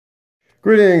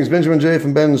Greetings, Benjamin J.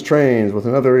 from BENZTRAINZ with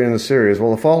another in the series.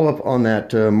 Well, a follow-up on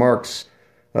that Marx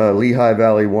Lehigh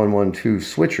Valley 112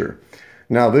 switcher.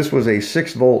 Now, this was a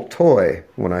 6-volt toy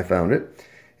when I found it,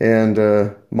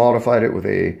 and modified it with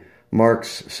a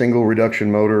Marx single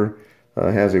reduction motor.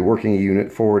 Has a working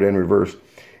unit, forward and reverse.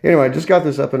 Anyway, I just got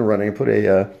this up and running. Put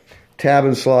a tab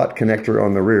and slot connector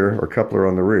on the rear, or coupler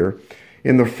on the rear.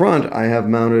 In the front, I have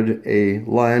mounted a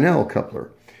Lionel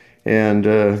coupler,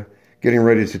 and getting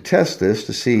ready to test this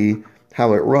to see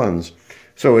how it runs.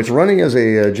 So it's running as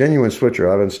a genuine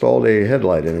switcher. I've installed a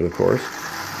headlight in it, of course.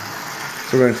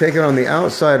 So we're going to take it on the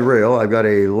outside rail. I've got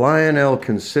a Lionel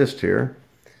consist here,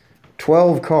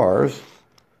 12 cars.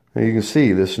 And you can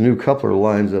see this new coupler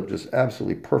lines up just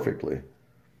absolutely perfectly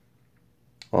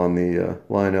on the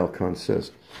Lionel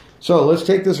consist. So let's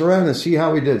take this around and see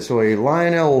how we did. So a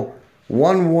Lionel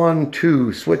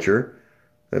 112 switcher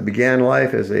that began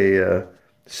life as a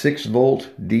 6-volt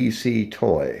DC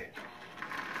toy.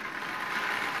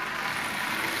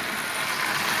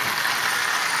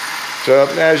 So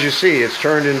as you see, it's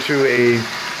turned into a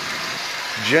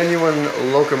genuine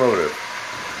locomotive.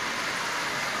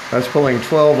 That's pulling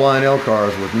 12 Lionel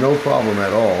cars with no problem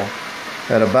at all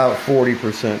at about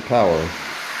 40% power.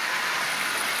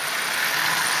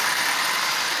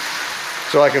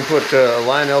 So I can put a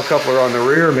Lionel coupler on the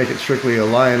rear, make it strictly a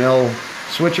Lionel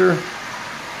switcher.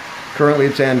 Currently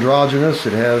it's androgynous.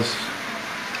 It has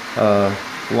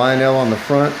Lionel on the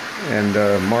front and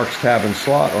Marx tab and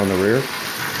slot on the rear.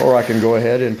 Or I can go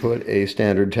ahead and put a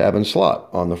standard tab and slot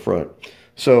on the front.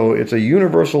 So it's a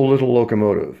universal little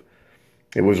locomotive.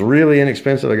 It was really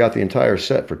inexpensive. I got the entire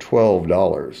set for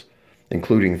 $12,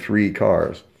 including 3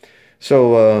 cars.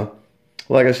 So,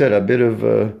 like I said, a bit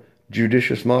of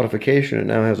judicious modification. It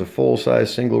now has a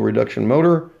full-size single reduction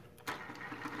motor,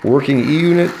 working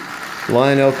E-unit,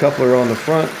 Lionel coupler on the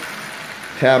front,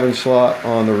 tab and slot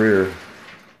on the rear.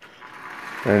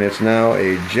 And it's now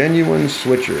a genuine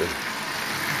switcher.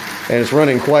 And it's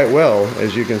running quite well,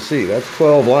 as you can see. That's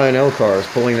 12 Lionel cars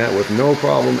pulling that with no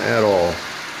problem at all.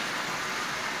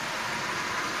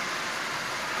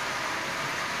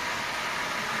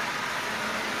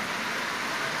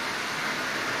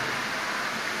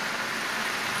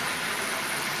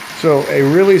 So a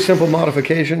really simple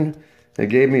modification that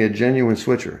gave me a genuine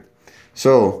switcher.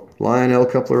 So Lionel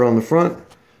coupler on the front,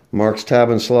 Marx tab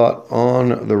and slot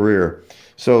on the rear.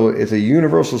 So it's a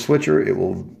universal switcher. It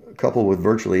will couple with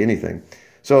virtually anything.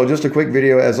 So just a quick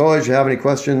video. As always, if you have any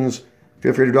questions,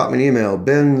 feel free to drop me an email,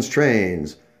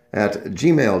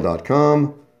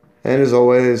 benztrains@gmail.com. And as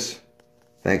always,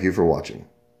 thank you for watching.